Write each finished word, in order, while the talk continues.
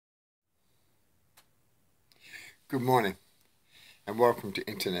Good morning and welcome to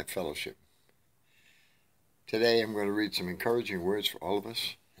Internet Fellowship. Today I'm going to read some encouraging words for all of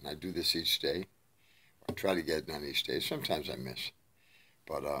us, and I do this each day. I try to get it done each day. Sometimes I miss,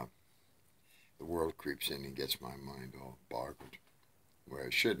 but the world creeps in and gets my mind all boggled where I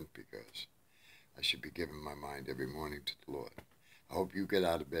shouldn't, because I should be giving my mind every morning to the Lord. I hope you get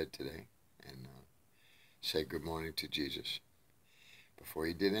out of bed today and say good morning to Jesus before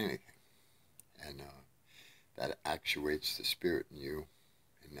you did anything. And that actuates the Spirit in you,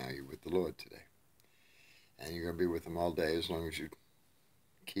 and now you're with the Lord today. And you're going to be with Him all day as long as you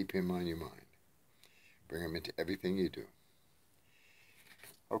keep Him on your mind. Bring Him into everything you do.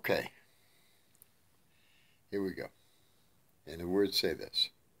 Okay, here we go. And the words say this: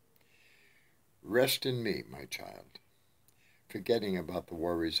 Rest in me, my child, forgetting about the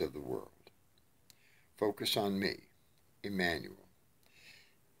worries of the world. Focus on me, Emmanuel,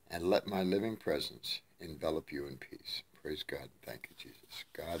 and let my living presence envelop you in peace. Praise God. Thank you, Jesus.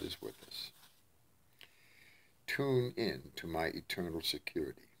 God is with us. Tune in to my eternal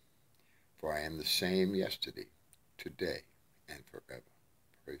security, for I am the same yesterday, today, and forever.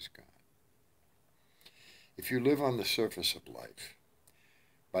 Praise God. If you live on the surface of life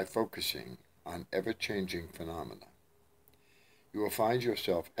by focusing on ever-changing phenomena, you will find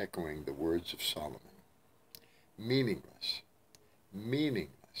yourself echoing the words of Solomon. Meaningless.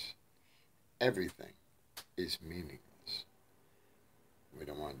 Meaningless. Everything is meaningless. We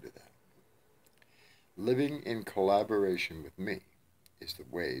don't want to do that. Living in collaboration with me is the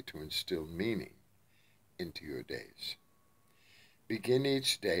way to instill meaning into your days. Begin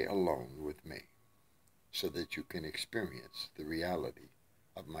each day alone with me so that you can experience the reality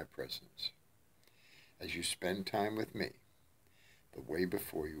of my presence. As you spend time with me, the way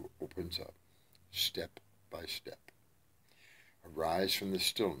before you opens up, step by step. Arise from the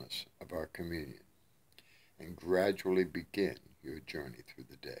stillness of our communion and gradually begin your journey through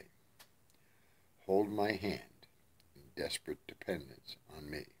the day. Hold my hand in desperate dependence on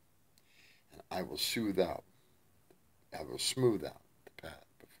me, and I will smooth out the path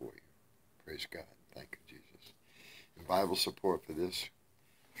before you. Praise God. Thank you, Jesus. And Bible support for this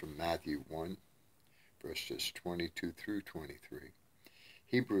from Matthew 1, verses 22 through 23,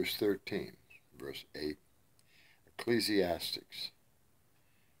 Hebrews 13, verse 8, Ecclesiastes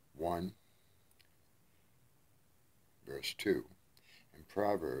 1, verse 2, and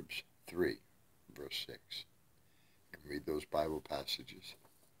Proverbs 3, verse 6. You can read those Bible passages,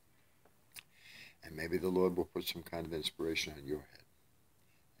 and maybe the Lord will put some kind of inspiration on your head,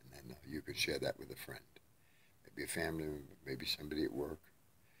 and then you can share that with a friend, maybe a family member, maybe somebody at work,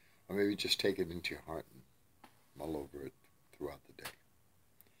 or maybe just take it into your heart and mull over it throughout the day.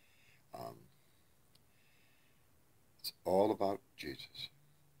 It's all about Jesus.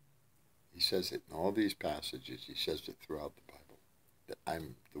 He says it in all these passages. He says it throughout the Bible.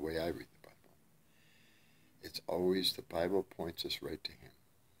 The way I read the Bible. It's always, the Bible points us right to Him.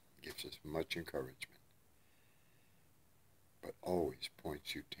 Gives us much encouragement. But always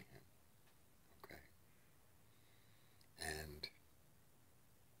points you to Him. Okay? And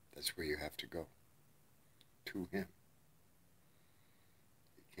that's where you have to go. To Him.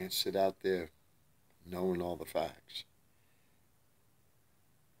 You can't sit out there knowing all the facts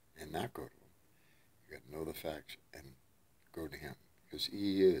and not go to Him. You got to know the facts and go to Him, because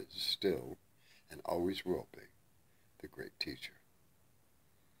He is still and always will be the great teacher.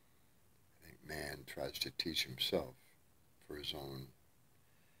 I think man tries to teach himself for his own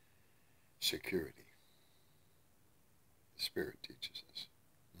security. The Spirit teaches us,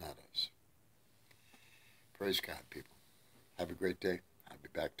 not us. Praise God, people. Have a great day. I'll be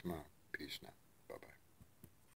back tomorrow. Peace now.